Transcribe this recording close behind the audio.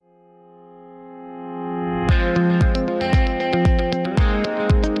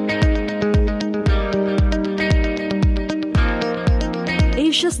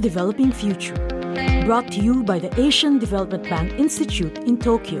Developing Future, brought to you by the Asian Development Bank Institute in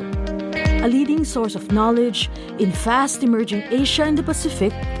Tokyo, a leading source of knowledge in fast-emerging Asia and the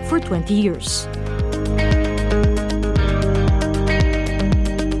Pacific for 20 years.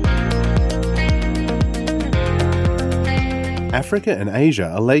 Africa and Asia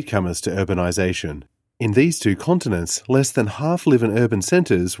are latecomers to urbanization. In these two continents, less than half live in urban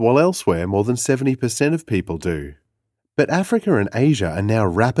centres, while elsewhere more than 70% of people do. But Africa and Asia are now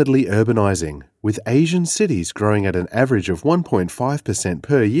rapidly urbanizing, with Asian cities growing at an average of 1.5%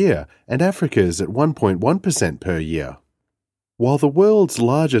 per year and Africa's at 1.1% per year. While the world's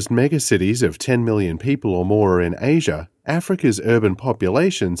largest megacities of 10 million people or more are in Asia, Africa's urban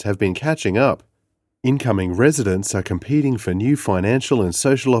populations have been catching up. Incoming residents are competing for new financial and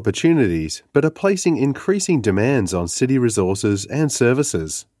social opportunities, but are placing increasing demands on city resources and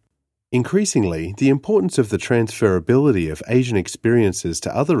services. Increasingly, the importance of the transferability of Asian experiences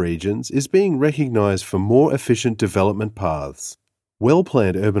to other regions is being recognized for more efficient development paths.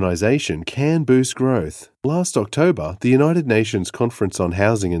 Well-planned urbanization can boost growth. Last October, the United Nations Conference on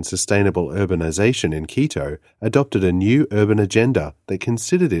Housing and Sustainable Urbanization in Quito adopted a new urban agenda that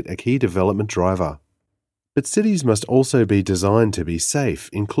considered it a key development driver. But cities must also be designed to be safe,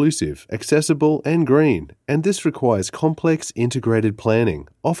 inclusive, accessible, and green, and this requires complex, integrated planning,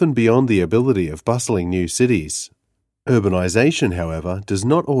 often beyond the ability of bustling new cities. Urbanization, however, does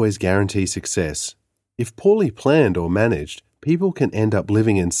not always guarantee success. If poorly planned or managed, people can end up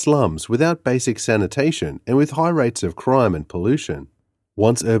living in slums without basic sanitation and with high rates of crime and pollution.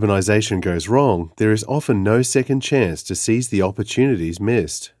 Once urbanization goes wrong, there is often no second chance to seize the opportunities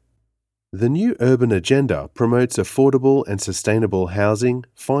missed. The new urban agenda promotes affordable and sustainable housing,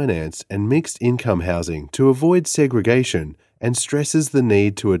 finance, and mixed-income housing to avoid segregation and stresses the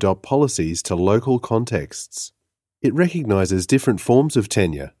need to adopt policies to local contexts. It recognizes different forms of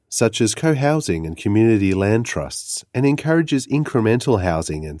tenure, such as co-housing and community land trusts, and encourages incremental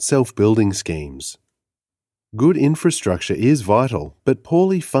housing and self-building schemes. Good infrastructure is vital, but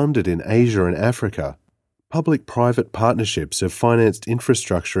poorly funded in Asia and Africa. Public-private partnerships have financed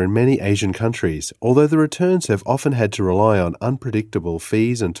infrastructure in many Asian countries, although the returns have often had to rely on unpredictable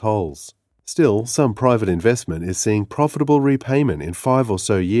fees and tolls. Still, some private investment is seeing profitable repayment in 5 or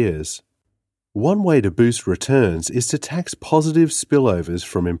so years. One way to boost returns is to tax positive spillovers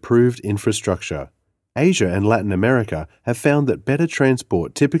from improved infrastructure. Asia and Latin America have found that better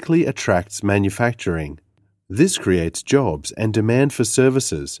transport typically attracts manufacturing. This creates jobs and demand for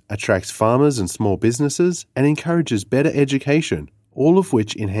services, attracts farmers and small businesses, and encourages better education, all of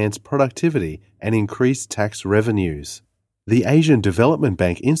which enhance productivity and increase tax revenues. The Asian Development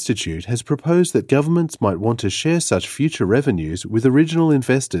Bank Institute has proposed that governments might want to share such future revenues with original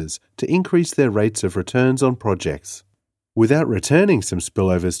investors to increase their rates of returns on projects. Without returning some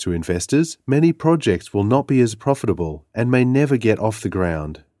spillovers to investors, many projects will not be as profitable and may never get off the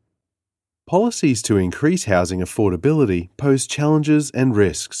ground. Policies to increase housing affordability pose challenges and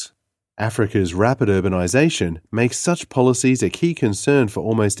risks. Africa's rapid urbanization makes such policies a key concern for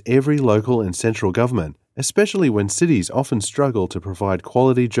almost every local and central government, especially when cities often struggle to provide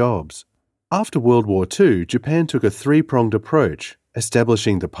quality jobs. After World War II, Japan took a three-pronged approach,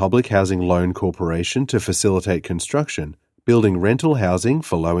 establishing the Public Housing Loan Corporation to facilitate construction, building rental housing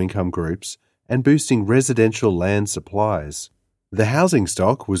for low-income groups, and boosting residential land supplies. The housing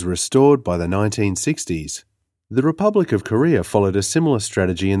stock was restored by the 1960s. The Republic of Korea followed a similar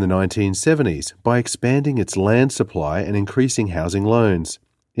strategy in the 1970s by expanding its land supply and increasing housing loans.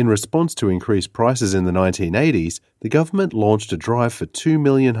 In response to increased prices in the 1980s, the government launched a drive for 2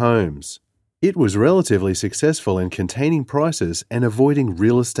 million homes. It was relatively successful in containing prices and avoiding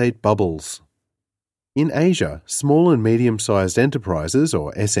real estate bubbles. In Asia, small and medium-sized enterprises,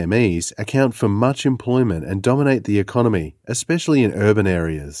 or SMEs, account for much employment and dominate the economy, especially in urban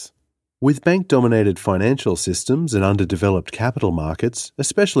areas. With bank-dominated financial systems and underdeveloped capital markets,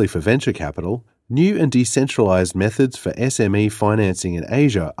 especially for venture capital, new and decentralized methods for SME financing in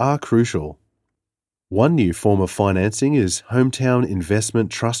Asia are crucial. One new form of financing is hometown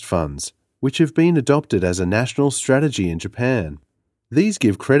investment trust funds, which have been adopted as a national strategy in Japan. These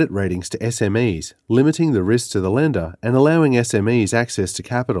give credit ratings to SMEs, limiting the risk to the lender and allowing SMEs access to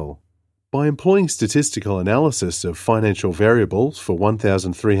capital. By employing statistical analysis of financial variables for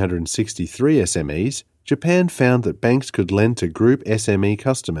 1,363 SMEs, Japan found that banks could lend to group SME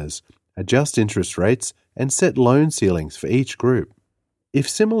customers, adjust interest rates, and set loan ceilings for each group. If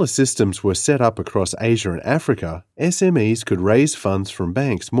similar systems were set up across Asia and Africa, SMEs could raise funds from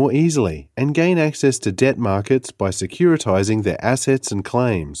banks more easily and gain access to debt markets by securitizing their assets and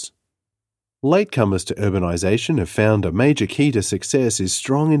claims. Latecomers to urbanisation have found a major key to success is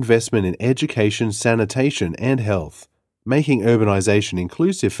strong investment in education, sanitation and health. Making urbanisation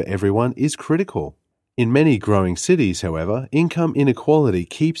inclusive for everyone is critical. In many growing cities, however, income inequality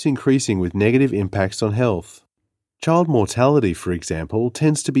keeps increasing with negative impacts on health. Child mortality, for example,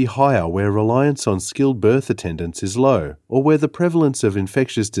 tends to be higher where reliance on skilled birth attendants is low, or where the prevalence of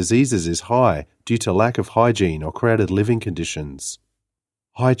infectious diseases is high due to lack of hygiene or crowded living conditions.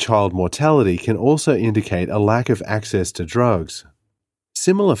 High child mortality can also indicate a lack of access to drugs.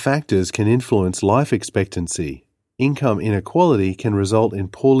 Similar factors can influence life expectancy. Income inequality can result in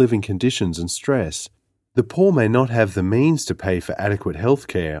poor living conditions and stress. The poor may not have the means to pay for adequate health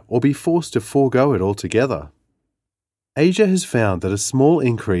care or be forced to forego it altogether. Asia has found that a small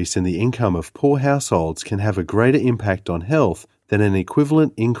increase in the income of poor households can have a greater impact on health than an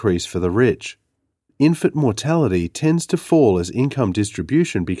equivalent increase for the rich. Infant mortality tends to fall as income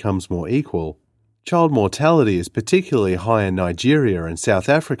distribution becomes more equal. Child mortality is particularly high in Nigeria and South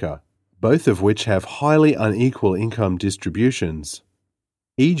Africa, both of which have highly unequal income distributions.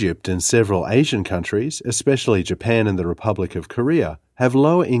 Egypt and several Asian countries, especially Japan and the Republic of Korea, have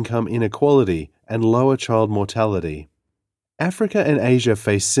lower income inequality and lower child mortality. Africa and Asia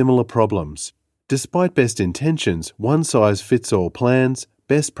face similar problems. Despite best intentions, one-size-fits-all plans,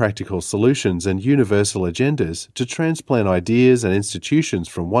 best practical solutions and universal agendas to transplant ideas and institutions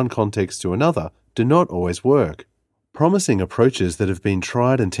from one context to another do not always work. Promising approaches that have been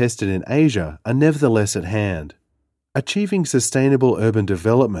tried and tested in Asia are nevertheless at hand. Achieving sustainable urban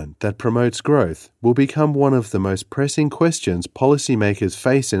development that promotes growth will become one of the most pressing questions policymakers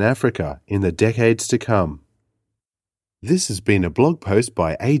face in Africa in the decades to come. This has been a blog post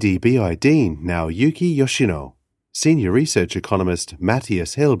by ADBI Dean Naoyuki Yoshino, Senior Research Economist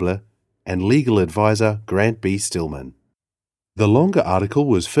Matthias Helble, and Legal Advisor Grant B. Stillman. The longer article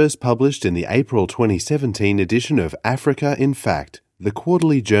was first published in the April 2017 edition of Africa in Fact, the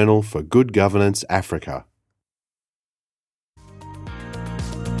quarterly journal for Good Governance Africa.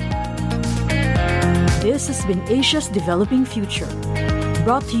 This has been Asia's Developing Future,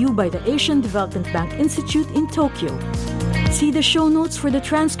 brought to you by the Asian Development Bank Institute in Tokyo. See the show notes for the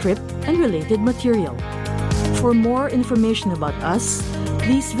transcript and related material. For more information about us,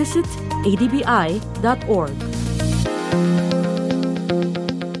 please visit adbi.org.